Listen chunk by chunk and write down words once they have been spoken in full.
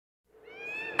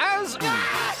has...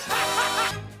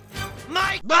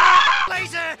 My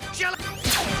laser shall...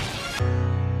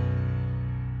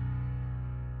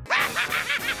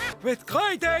 With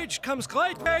great age comes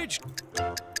great age.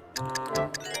 Yes!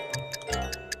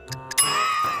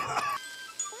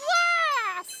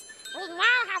 We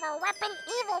now have a weapon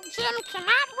Evil Jim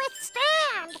cannot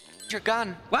withstand. Your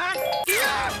gun. What? And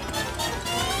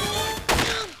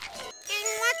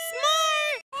what's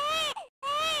more?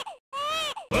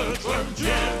 Earthworm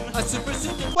Jim! A super.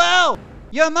 Well,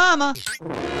 your mama.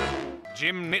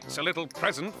 Jim knits a little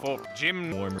present for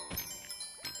Jim.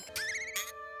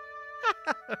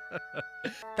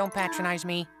 Don't patronize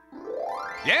me.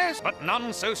 Yes, but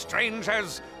none so strange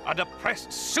as a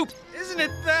depressed soup. Isn't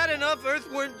it bad enough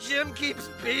Earthworm Jim keeps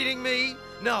beating me?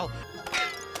 No.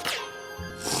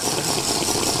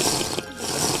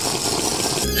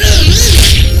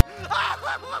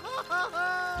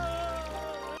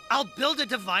 I'll build a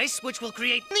device which will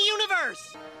create the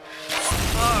universe!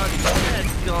 Oh,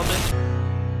 dadgummit.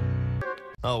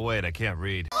 Oh, wait, I can't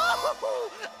read. Oh,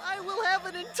 I will have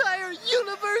an entire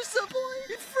universe of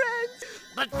friends!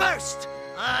 But first,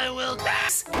 I will...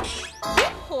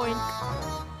 Point.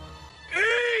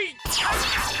 Eat!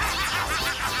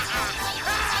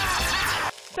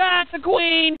 That's the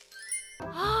queen.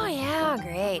 Oh, yeah,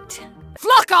 great.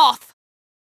 Fuck off.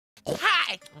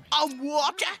 Hi,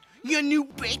 water? Your new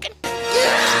bacon?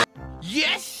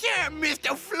 Yes, sir,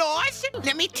 Mr. Floss.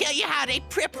 Let me tell you how they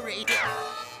preparate it.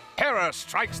 Terror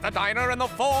strikes the diner in the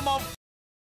form of...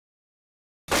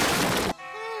 Hey,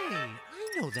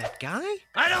 I know that guy.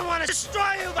 I don't want to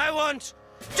destroy you, I want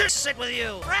to sit with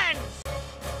you. Friends!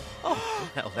 Oh,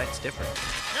 well, that's different.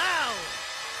 Now,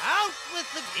 out with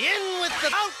the, in with the,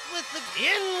 out with the,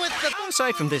 in with the...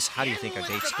 Aside from this, how do you think our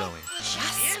date's going?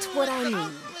 Just what I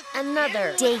need.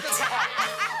 Another date.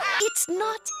 It's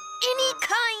not any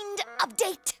kind of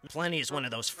date. Plenty is one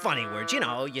of those funny words. You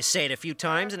know, you say it a few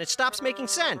times and it stops making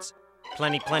sense.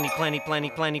 Plenty, plenty, plenty, plenty,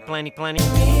 plenty, plenty, plenty.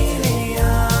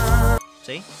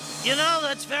 See? You know,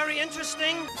 that's very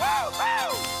interesting. Woo,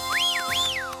 woo!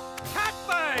 Cat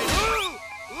bite! Woo!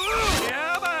 Woo!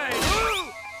 Yeah, bite!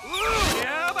 Woo! Woo!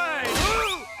 Yeah, bite!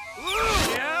 Woo! Woo!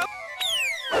 Yeah!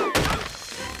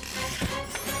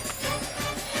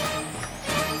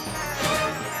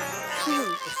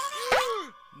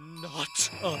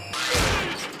 Not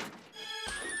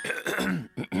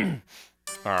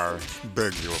I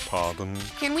beg your pardon.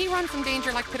 Can we run from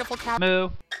danger like pitiful cow? Moo.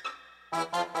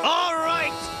 all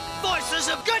right! Forces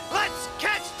of good, let's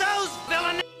catch those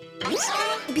villains!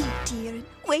 Be dear and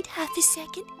wait half a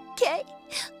second, okay?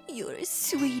 You're a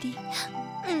sweetie.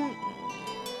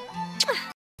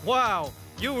 Wow,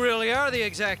 you really are the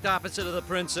exact opposite of the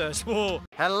princess. Whoa.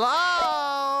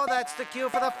 Hello, that's the cue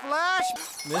for the flash.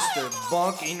 Mr.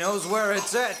 Bonky knows where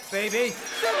it's at, baby.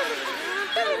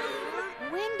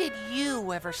 When did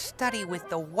you ever study with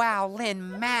the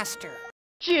Wowlin master?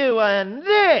 Chewing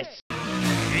this.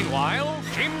 Meanwhile,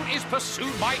 Jim is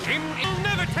pursued by Jim. You'll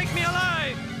never take me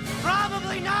alive.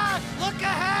 Probably not. Look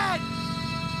ahead.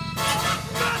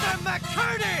 Mother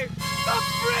McCurdy, the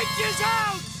bridge is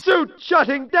out. Suit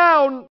shutting down.